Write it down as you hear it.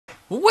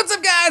What's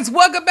up, guys?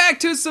 Welcome back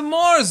to some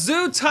more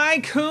Zoo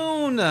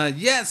Tycoon.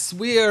 Yes,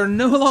 we are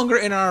no longer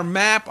in our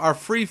map, our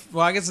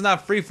well, I guess it's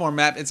not a freeform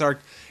map. It's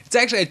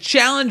actually a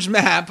challenge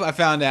map, I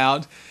found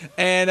out.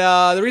 And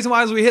the reason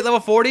why is we hit level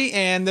 40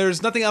 and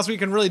there's nothing else we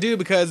can really do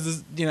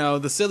because, you know,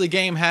 the silly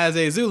game has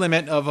a zoo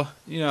limit of,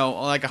 you know,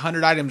 like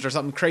 100 items or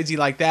something crazy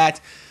like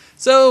that.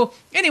 So,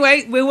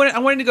 anyway, I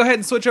wanted to go ahead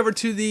and switch over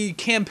to the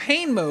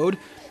campaign mode.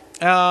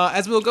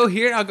 As we'll go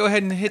here, I'll go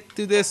ahead and hit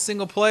through this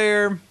single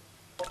player.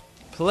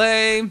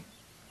 Play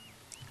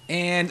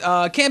and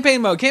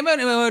campaign mode. Campaign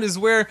mode is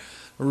where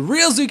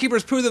real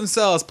zookeepers prove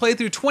themselves. Play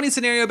through 20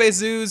 scenario-based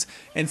zoos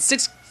and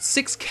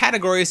six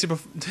categories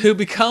to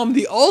become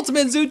the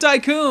ultimate zoo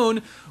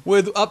tycoon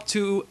with up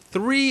to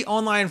 3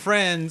 online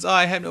friends.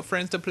 I have no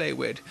friends to play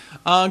with.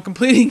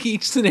 Completing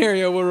each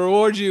scenario will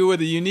reward you with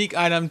a unique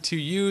item to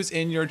use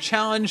in your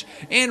challenge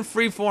and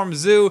freeform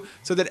zoo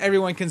so that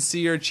everyone can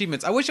see your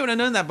achievements. I wish I would have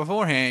known that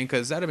beforehand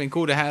because that would have been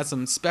cool to have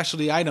some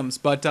specialty items.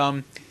 But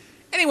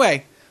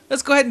anyway,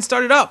 let's go ahead and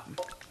start it up.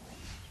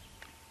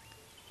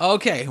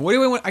 Okay, what do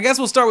we want? I guess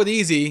we'll start with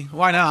easy.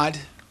 Why not?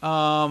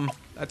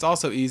 That's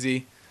also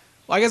easy.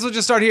 Well, I guess we'll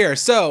just start here.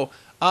 So,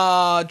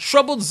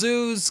 Troubled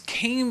Zoos,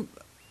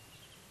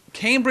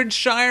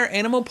 Cambridgeshire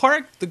Animal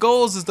Park. The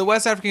goals is the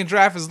West African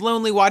giraffe is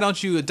lonely. Why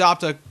don't you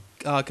adopt a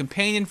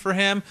companion for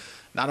him?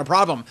 Not a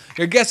problem.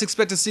 Your guests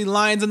expect to see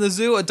lions in the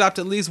zoo. Adopt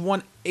at least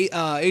one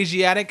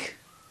Asiatic.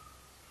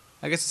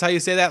 I guess that's how you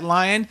say that,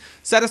 lion.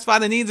 Satisfy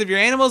the needs of your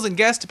animals and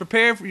guests to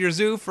prepare for your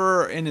zoo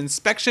for an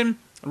inspection.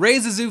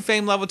 Raise the zoo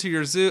fame level to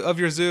your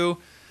zoo,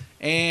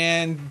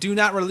 and do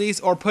not release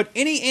or put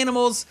any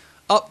animals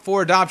up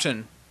for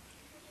adoption.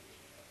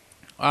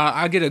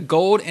 I get a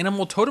gold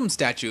animal totem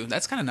statue.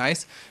 That's kind of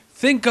nice.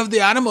 Think of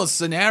the animals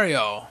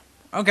scenario.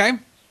 Okay.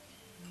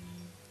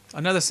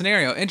 Another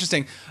scenario.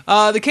 Interesting.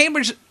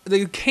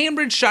 The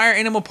Cambridgeshire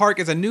Animal Park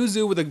is a new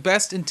zoo with the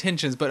best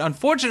intentions, but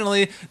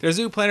unfortunately, their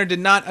zoo planner did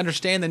not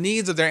understand the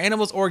needs of their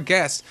animals or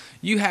guests.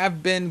 You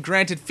have been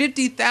granted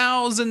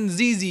 50,000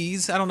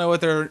 ZZs, I don't know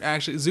what they're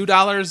actually, zoo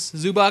dollars,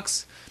 zoo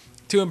bucks,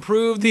 to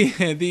improve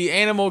the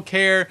animal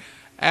care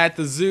at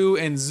the zoo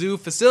and zoo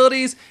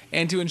facilities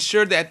and to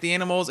ensure that the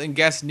animals and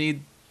guests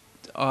needs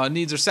are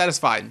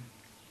satisfied.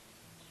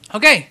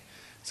 Okay.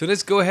 So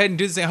let's go ahead and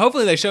do this thing.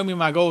 Hopefully they show me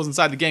my goals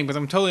inside the game because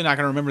I'm totally not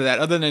going to remember that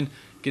other than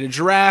get a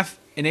giraffe,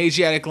 an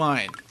Asiatic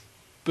lion.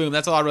 Boom,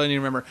 that's all I really need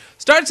to remember.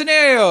 Start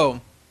scenario!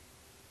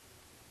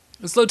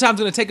 The slow time's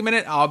going to take a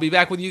minute. I'll be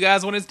back with you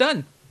guys when it's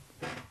done.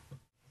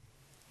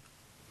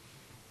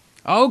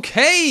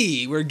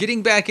 Okay, we're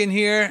getting back in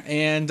here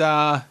and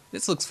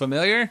this looks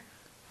familiar.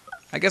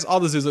 I guess all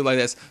the zoos look like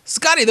this.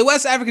 Scotty, the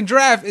West African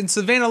giraffe in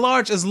Savannah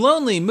Large is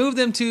lonely. Move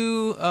them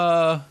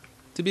to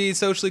be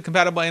socially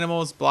compatible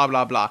animals, blah,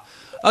 blah, blah.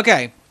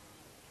 Okay.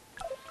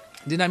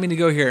 Did not mean to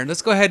go here.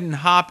 Let's go ahead and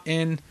hop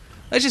in.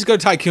 Let's just go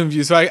to Tycoon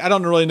View. So I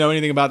don't really know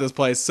anything about this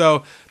place.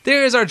 So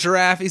there's our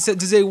giraffe. He said,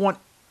 does they want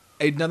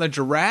another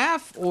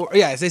giraffe? Or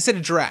yeah, they said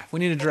a giraffe.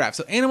 We need a giraffe.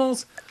 So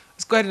animals.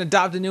 Let's go ahead and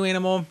adopt a new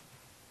animal.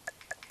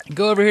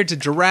 Go over here to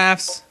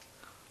giraffes.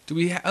 Do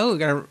we have,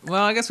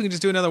 well, I guess we can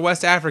just do another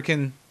West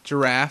African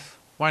giraffe.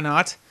 Why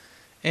not?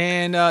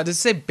 And does it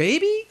say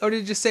baby? Or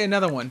did it just say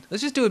another one?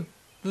 Let's just do a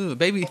ooh,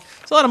 baby.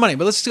 It's a lot of money,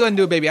 but let's just go ahead and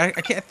do a baby. I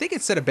think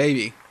it said a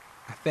baby.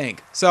 I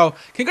think. So,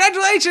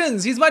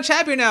 congratulations! He's much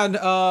happier now.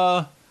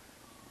 Now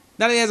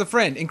that he has a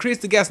friend. Increase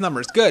the guest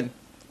numbers. Good.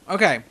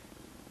 Okay.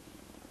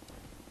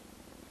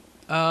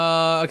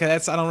 Okay, I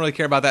don't really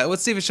care about that.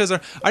 Let's see if it shows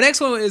our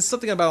next one is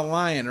something about a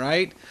lion,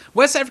 right?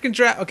 West African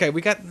giraffe. Okay, we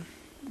got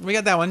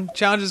that one.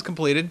 Challenge is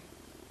completed.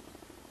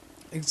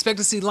 Expect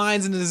to see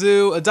lions in the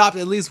zoo. Adopt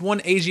at least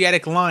one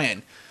Asiatic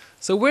lion.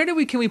 So where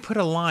can we put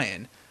a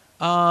lion?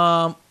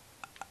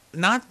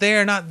 Not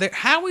there, not there.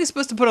 How are we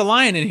supposed to put a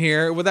lion in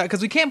here without?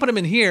 Because we can't put him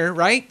in here,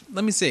 right?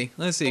 Let me see.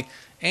 Let's see.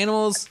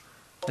 Animals,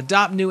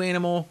 adopt new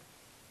animal.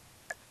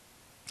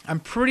 I'm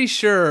pretty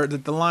sure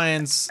that the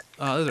lions.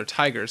 Those are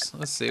tigers.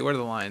 Let's see. Where are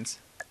the lions?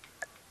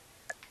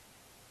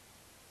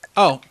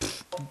 Oh,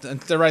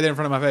 they're right there in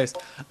front of my face.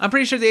 I'm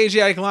pretty sure the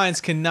Asiatic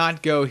lions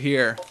cannot go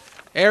here.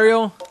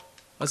 Ariel,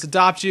 let's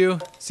adopt you.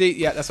 See,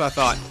 yeah, that's what I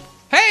thought.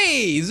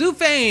 Hey, Zoo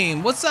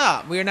Fame, what's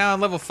up? We are now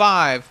on level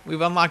 5. We've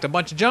unlocked a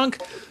bunch of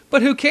junk,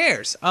 but who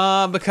cares?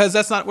 Because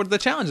that's not what the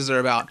challenges are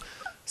about.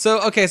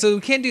 So, okay, so we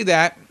can't do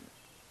that.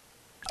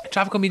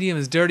 Tropical medium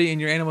is dirty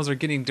and your animals are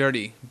getting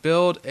dirty.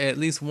 Build at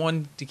least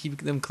one to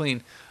keep them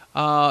clean.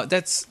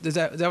 Is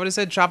that what it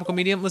said? Tropical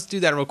medium? Let's do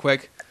that real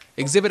quick.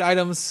 Exhibit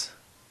items,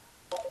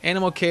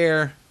 animal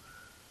care,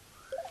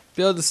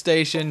 build the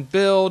station,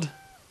 build.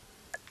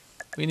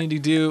 We need to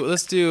do,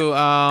 let's do,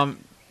 I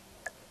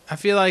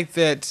feel like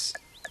that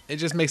it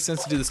just makes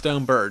sense to do the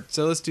stone bird.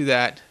 So let's do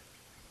that.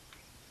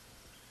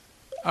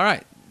 All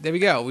right, there we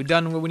go. We've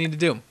done what we need to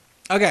do.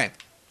 Okay.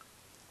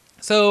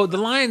 So the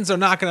lions are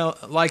not going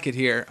to like it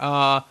here,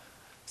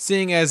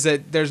 seeing as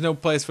that there's no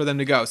place for them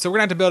to go. So we're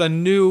going to have to build a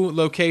new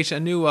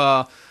location,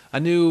 a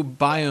new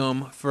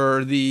biome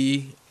for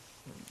the,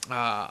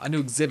 a new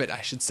exhibit,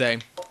 I should say,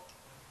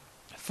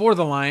 for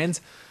the lions.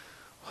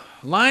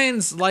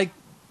 Lions like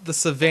the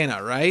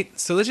Savannah, right?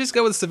 So let's just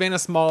go with Savannah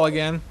Small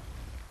again.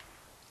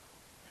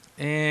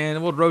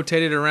 And we'll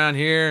rotate it around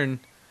here. And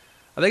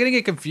are they going to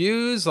get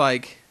confused?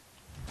 Like,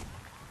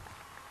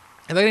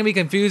 are they going to be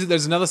confused that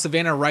there's another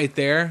Savannah right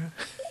there?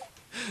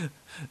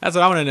 That's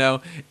what I want to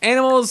know.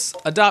 Animals,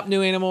 adopt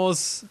new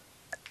animals.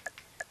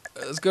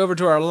 Let's go over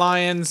to our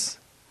lions.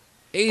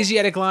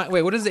 Asiatic lion.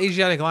 Wait, what is the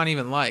Asiatic lion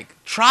even like?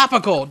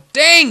 Tropical.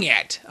 Dang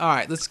it! All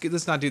right,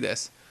 let's not do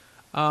this.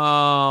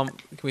 Can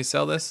we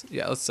sell this?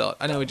 Yeah, let's sell it.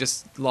 I know we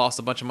just lost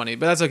a bunch of money,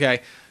 but that's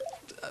okay.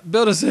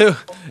 Build a zoo.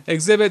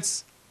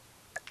 Exhibits.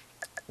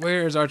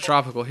 Where's our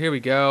tropical? Here we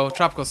go.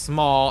 Tropical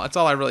small. That's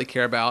all I really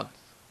care about.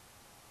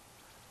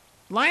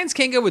 Lions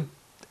can't go with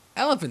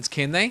elephants,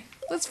 can they?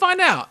 Let's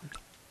find out.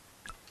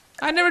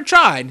 I never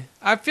tried.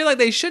 I feel like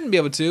they shouldn't be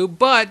able to,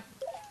 but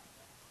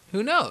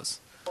who knows?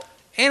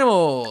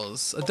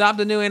 Animals. Adopt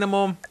a new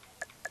animal.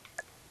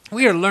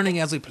 We are learning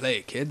as we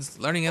play, kids.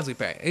 Learning as we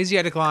play.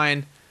 Asiatic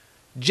lion.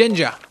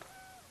 Ginger.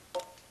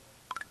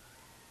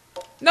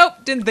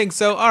 Nope, didn't think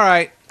so.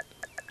 Alright.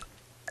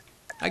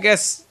 I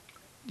guess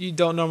you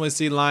don't normally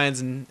see lions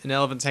and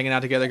elephants hanging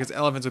out together because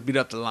elephants would beat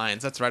up the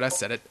lions. That's right, I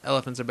said it.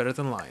 Elephants are better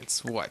than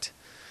lions. What?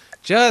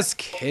 Just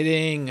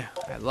kidding.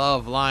 I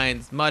love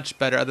lions much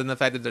better, other than the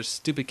fact that they're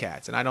stupid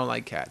cats, and I don't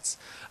like cats.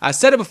 I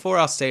said it before,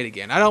 I'll say it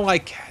again. I don't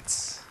like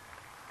cats.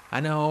 I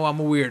know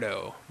I'm a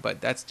weirdo, but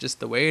that's just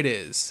the way it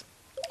is.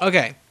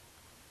 Okay.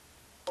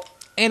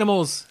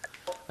 Animals.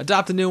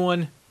 Adopt a new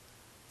one.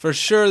 For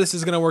sure this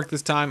is going to work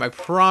this time, I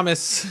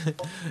promise.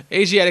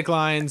 Asiatic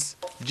lions.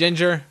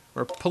 Ginger.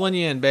 We're pulling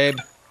you in, babe.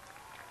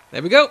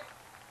 There we go.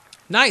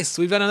 Nice.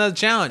 We've done another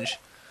challenge.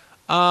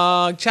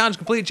 Challenge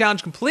complete.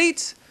 Challenge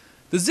complete.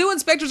 The zoo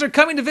inspectors are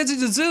coming to visit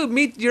the zoo,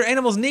 meet your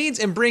animal's needs,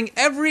 and bring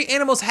every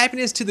animal's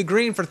happiness to the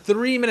green for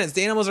 3 minutes.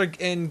 The animals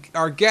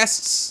are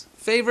guests'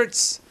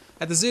 favorites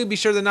at the zoo. Be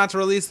sure not to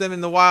release them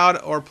in the wild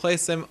or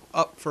place them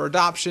up for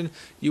adoption.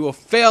 You will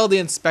fail the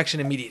inspection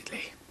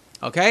immediately.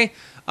 Okay?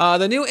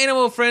 The new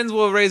animal friends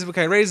will raise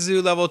the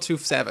zoo level to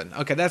 7.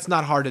 Okay, that's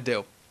not hard to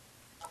do.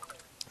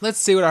 Let's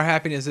see what our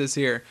happiness is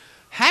here.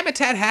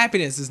 Habitat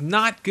happiness is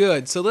not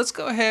good, so let's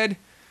go ahead.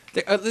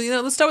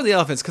 Let's start with the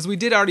elephants because we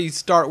did already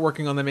start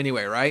working on them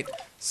anyway, right?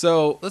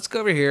 So let's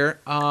go over here.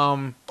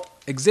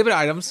 Exhibit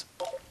items,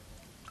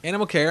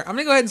 animal care. I'm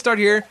gonna go ahead and start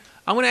here.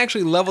 I'm gonna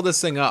actually level this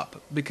thing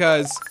up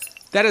because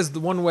that is the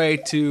one way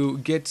to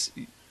get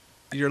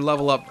your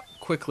level up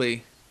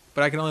quickly.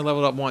 But I can only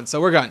level it up once,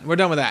 so we're done. We're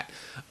done with that.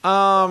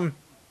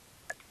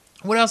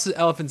 What else do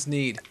elephants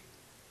need?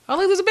 Oh,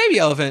 look, there's a baby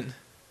elephant.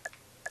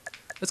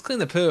 Let's clean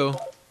the poo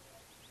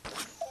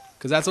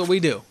because that's what we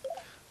do.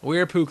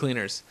 We're poo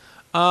cleaners.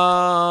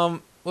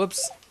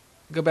 Whoops.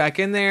 Go back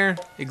in there.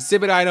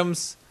 Exhibit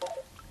items.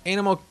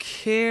 Animal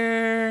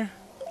care.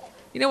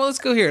 You know what? Let's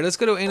go here. Let's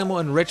go to animal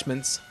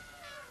enrichments.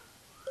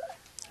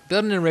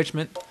 Build an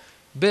enrichment.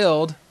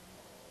 Build.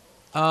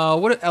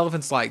 What do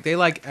elephants like? They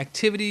like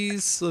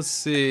activities. Let's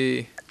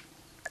see.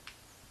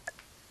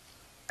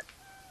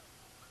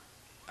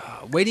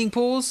 Wading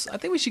pools. I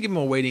think we should give them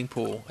a wading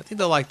pool. I think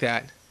they'll like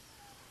that.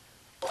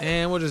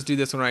 And we'll just do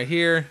this one right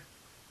here.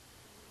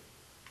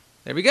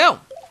 There we go.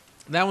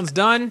 That one's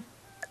done.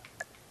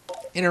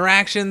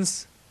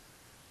 Interactions.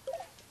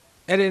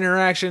 Edit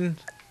interaction.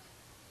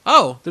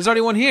 Oh, there's already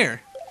one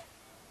here.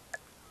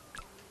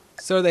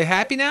 So are they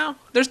happy now?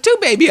 There's 2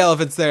 baby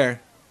elephants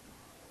there.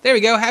 There we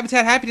go.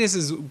 Habitat happiness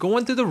is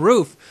going through the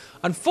roof.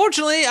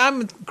 Unfortunately,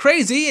 I'm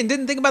crazy and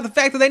didn't think about the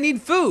fact that they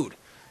need food.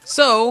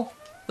 So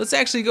let's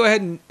actually go ahead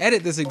and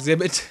edit this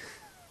exhibit.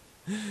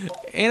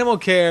 Animal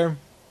care.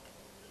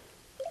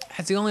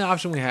 That's the only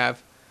option we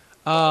have.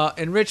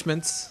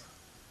 Enrichments.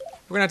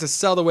 We're going to have to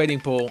sell the wading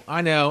pool.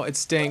 I know, it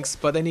stinks,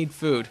 but they need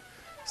food.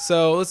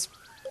 So let's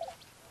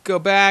go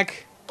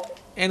back.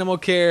 Animal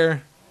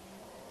care.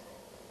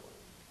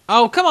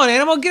 Oh, come on,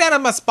 animal. Get out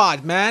of my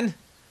spot, man.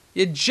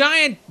 You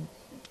giant,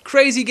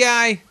 crazy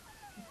guy.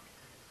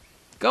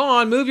 Go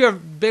on, move your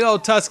big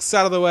old tusks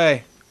out of the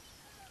way.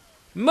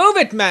 Move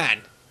it,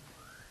 man.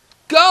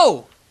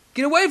 Go.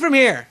 Get away from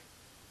here.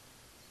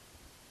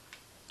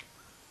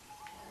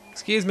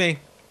 Excuse me.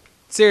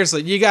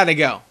 Seriously, you got to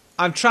go.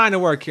 I'm trying to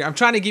work here. I'm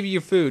trying to give you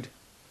your food.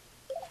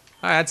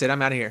 Alright, that's it.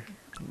 I'm out of here.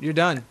 You're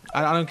done.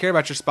 I don't care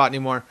about your spot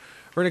anymore.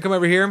 We're going to come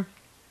over here.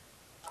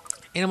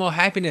 Animal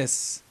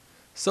happiness.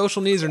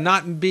 Social needs are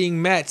not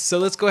being met. So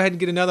let's go ahead and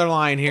get another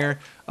lion here.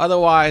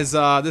 Otherwise,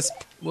 this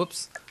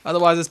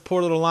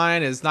poor little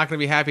lion is not going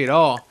to be happy at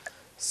all.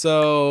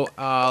 So,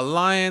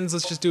 lions,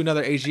 let's just do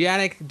another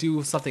Asiatic.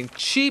 Do something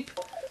cheap.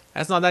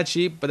 That's not that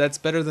cheap, but that's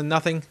better than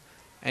nothing.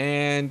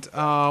 And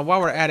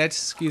while we're at it,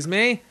 excuse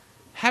me.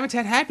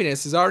 Habitat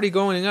happiness is already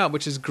going up,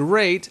 which is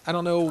great. I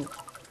don't know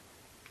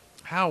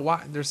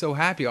why they're so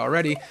happy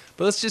already,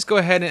 but let's just go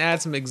ahead and add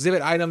some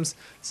exhibit items,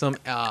 some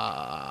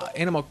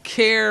animal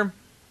care,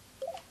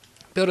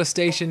 build a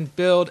station,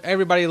 build.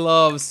 Everybody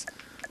loves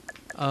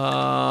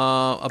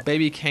a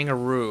baby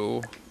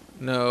kangaroo.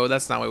 No,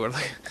 that's not what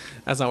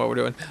we're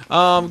doing.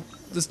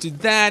 Let's do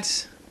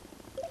that.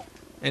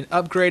 and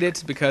upgrade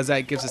it because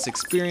that gives us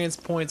experience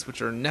points,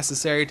 which are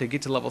necessary to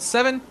get to level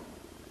 7.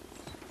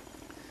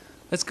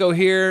 Let's go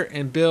here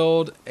and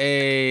build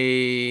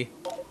a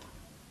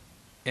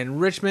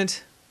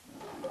enrichment.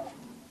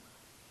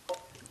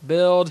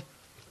 Build.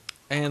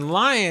 And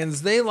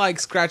lions, they like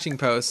scratching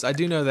posts. I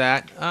do know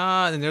that.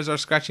 And there's our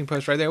scratching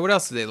post right there. What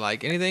else do they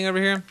like? Anything over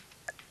here?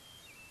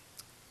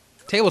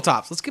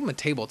 Tabletops. Let's give them a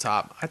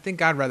tabletop. I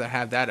think I'd rather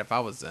have that if I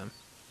was them.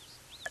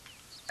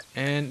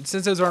 And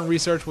since those aren't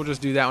research, we'll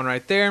just do that one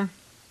right there.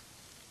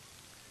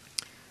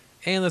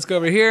 And let's go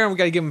over here. We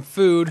got to give them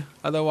food.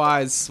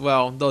 Otherwise,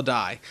 well, they'll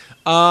die.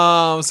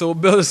 So we'll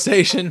build a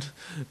station.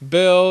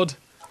 Build.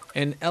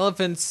 And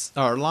elephants,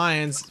 or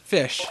lions,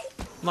 fish.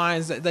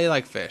 Lions, they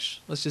like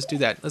fish. Let's just do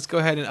that. Let's go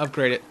ahead and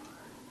upgrade it.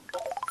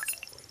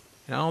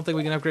 And I don't think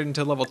we can upgrade it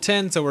until level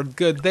 10, so we're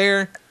good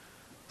there.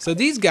 So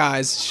these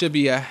guys should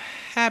be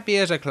happy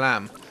as a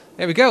clam.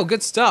 There we go.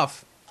 Good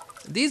stuff.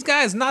 These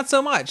guys, not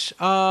so much.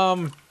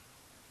 Let's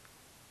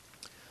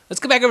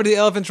go back over to the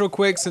elephants real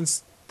quick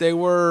since they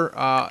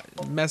were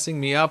messing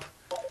me up.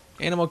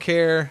 Animal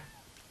care.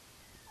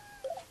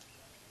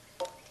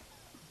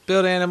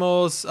 Build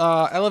animals.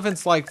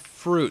 Elephants like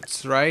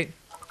fruits, right?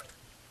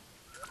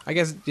 I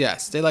guess,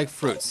 yes, they like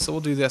fruits. So we'll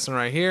do this one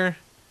right here.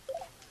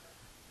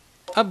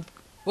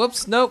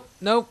 Whoops, nope.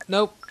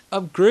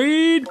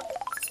 Upgrade.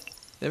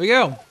 There we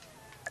go.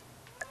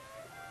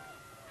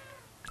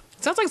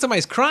 It sounds like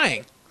somebody's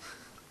crying.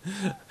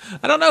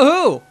 I don't know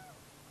who.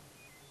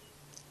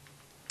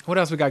 What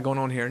else we got going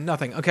on here?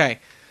 Nothing. Okay.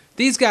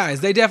 These guys,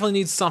 they definitely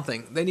need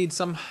something. They need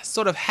some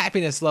sort of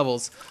happiness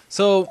levels.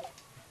 So,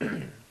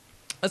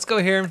 let's go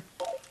here.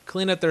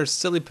 Clean up their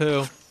silly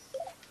poo.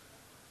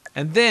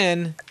 And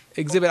then,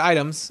 exhibit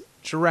items.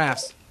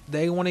 Giraffes.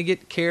 They want to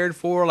get cared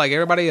for like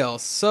everybody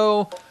else.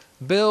 So,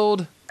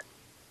 build.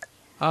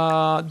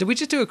 Did we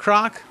just do a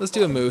croc? Let's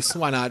do a moose.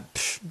 Why not?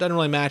 Psh, doesn't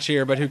really match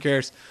here, but who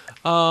cares?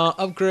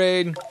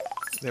 Upgrade.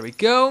 There we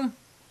go.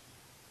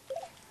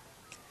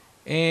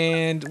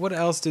 And what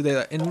else do they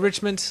like?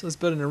 Enrichment. Let's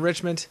build an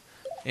enrichment.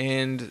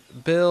 And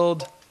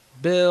build.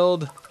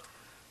 What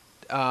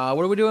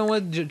are we doing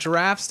with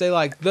giraffes? They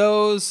like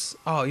those.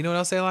 Oh, you know what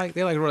else they like?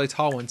 They like really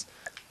tall ones.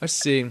 Let's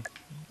see.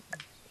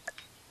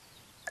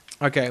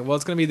 Okay, well,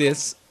 it's going to be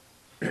this.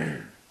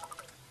 That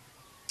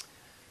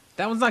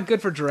one's not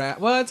good for giraffe.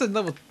 Well, it's a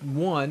level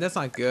 1. That's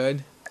not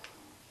good.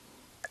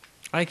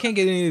 I can't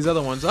get any of these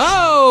other ones.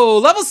 Oh,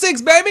 level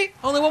 6, baby!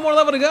 Only one more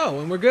level to go,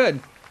 and we're good.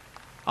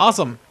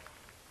 Awesome.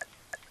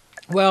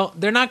 Well,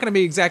 they're not going to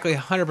be exactly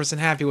 100%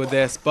 happy with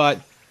this, but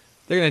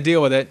they're going to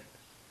deal with it.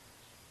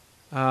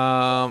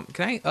 Can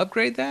I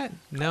upgrade that?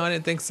 No, I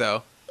didn't think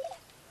so.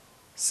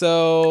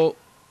 So,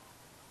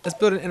 let's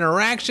build an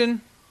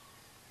interaction.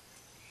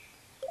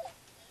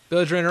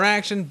 Build your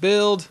interaction.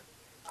 Build.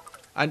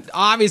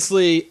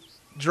 Obviously,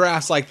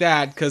 giraffes like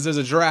that, because there's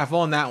a giraffe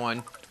on that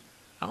one.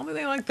 I don't think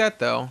they like that,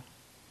 though.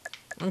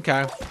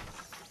 Okay.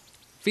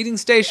 Feeding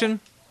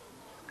station.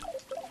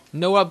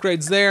 No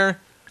upgrades there.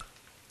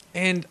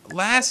 And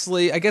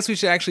lastly, I guess we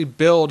should actually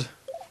build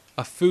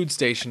a food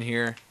station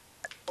here.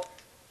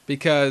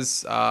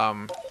 Because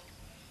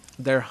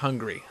they're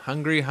hungry.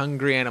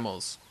 Hungry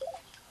animals.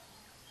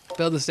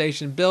 Build the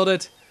station. Build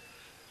it.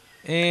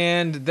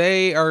 And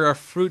they are a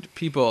fruit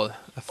people.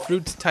 A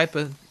fruit type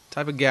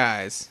of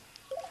guys.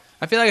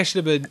 I feel like I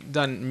should have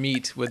done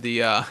meat with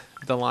the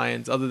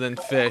lions other than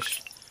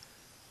fish.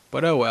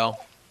 But oh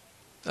well.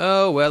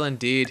 Oh well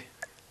indeed.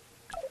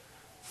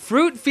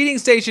 Fruit feeding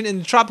station in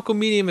the tropical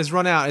medium has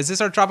run out. Is this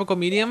our tropical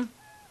medium?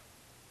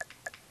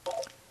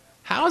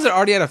 How is it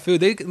already out of food?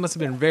 They must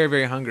have been very,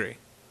 very hungry.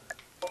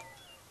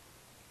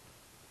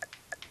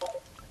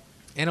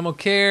 Animal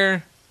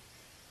care.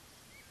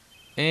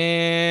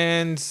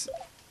 And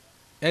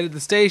edit the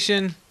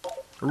station.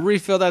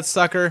 Refill that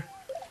sucker.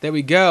 There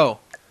we go.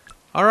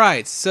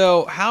 Alright,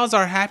 so how's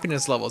our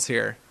happiness levels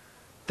here?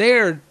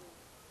 They're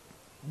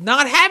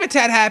not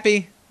habitat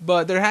happy,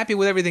 but they're happy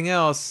with everything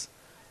else.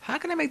 How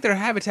can I make their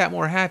habitat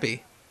more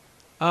happy?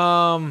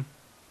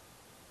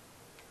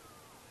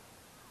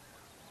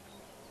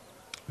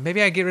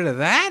 Maybe I get rid of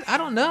that? I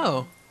don't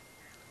know.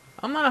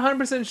 I'm not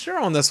 100% sure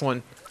on this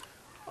one.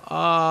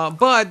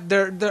 But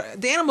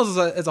the animals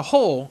as a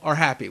whole are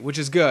happy, which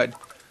is good.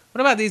 What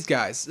about these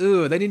guys?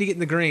 Ooh, they need to get in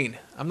the green.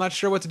 I'm not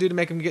sure what to do to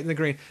make them get in the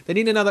green. They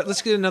need another.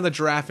 Let's get another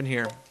giraffe in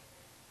here.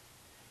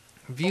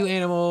 View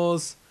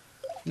animals.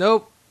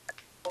 Nope.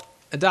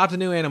 Adopt a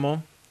new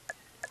animal.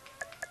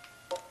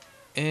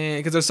 And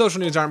because their social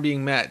needs aren't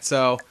being met,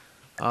 so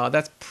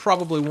that's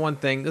probably one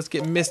thing. Let's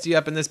get Misty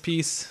up in this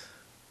piece.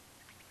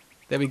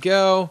 There we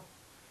go.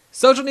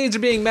 Social needs are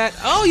being met.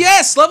 Oh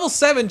yes, level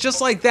 7, just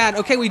like that.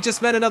 Okay, we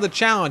just met another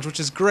challenge, which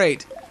is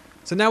great.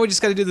 So now we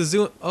just got to do the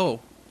zoo.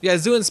 Oh. Yeah,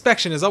 zoo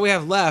inspection is all we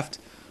have left.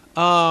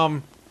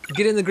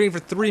 Get in the green for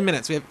 3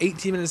 minutes. We have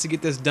 18 minutes to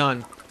get this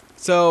done.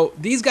 So,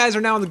 these guys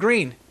are now in the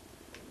green.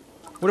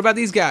 What about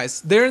these guys?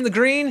 They're in the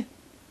green.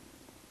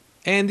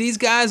 And these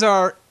guys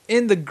are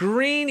in the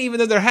green, even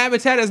though their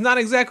habitat is not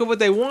exactly what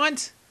they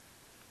want.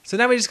 So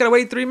now we just gotta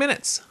wait 3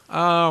 minutes.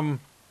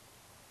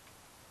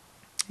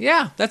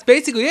 yeah, that's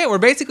basically it. We're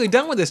basically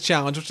done with this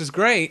challenge, which is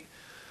great.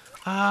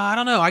 I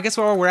don't know. I guess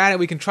while we're at it,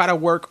 we can try to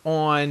work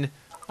on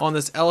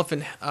this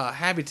elephant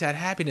habitat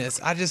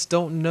happiness. I just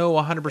don't know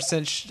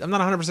 100%. I'm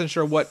not 100%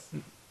 sure what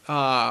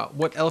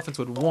elephants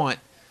would want,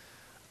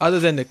 other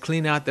than to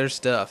clean out their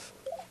stuff.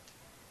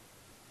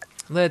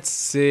 Let's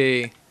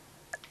see.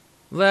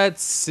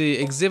 Let's see.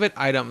 Exhibit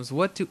items.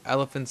 What do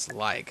elephants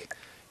like?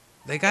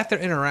 They got their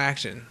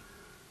interaction.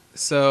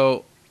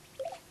 So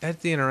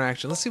that's the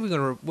interaction. Let's see if we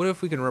can. What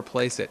if we can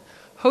replace it?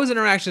 Hose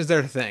interaction is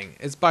their thing.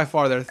 It's by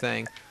far their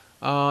thing.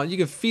 You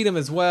can feed them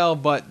as well,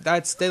 but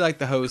they like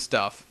the hose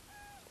stuff.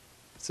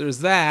 So there's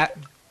that.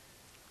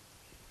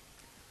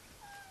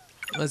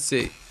 Let's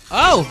see.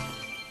 Oh,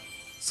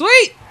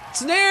 sweet!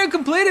 Scenario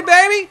completed,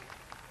 baby.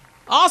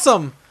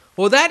 Awesome.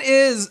 Well, that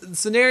is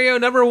scenario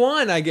number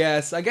 1, I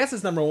guess. I guess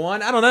it's number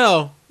 1. I don't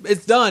know.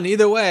 It's done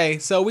either way.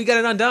 So we got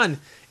it undone.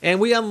 And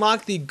we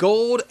unlocked the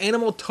gold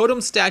animal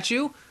totem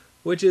statue,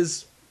 which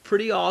is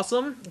pretty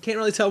awesome. Can't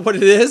really tell what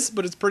it is,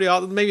 but it's pretty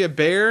awesome. Maybe a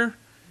bear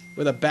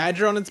with a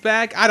badger on its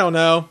back. I don't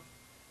know.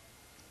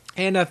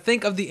 And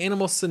think of the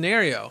animal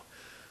scenario.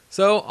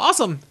 So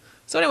awesome.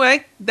 So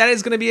anyway, that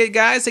is going to be it,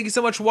 guys. Thank you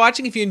so much for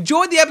watching. If you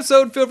enjoyed the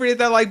episode, feel free to hit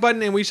that like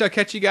button, and we shall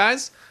catch you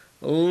guys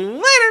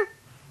later.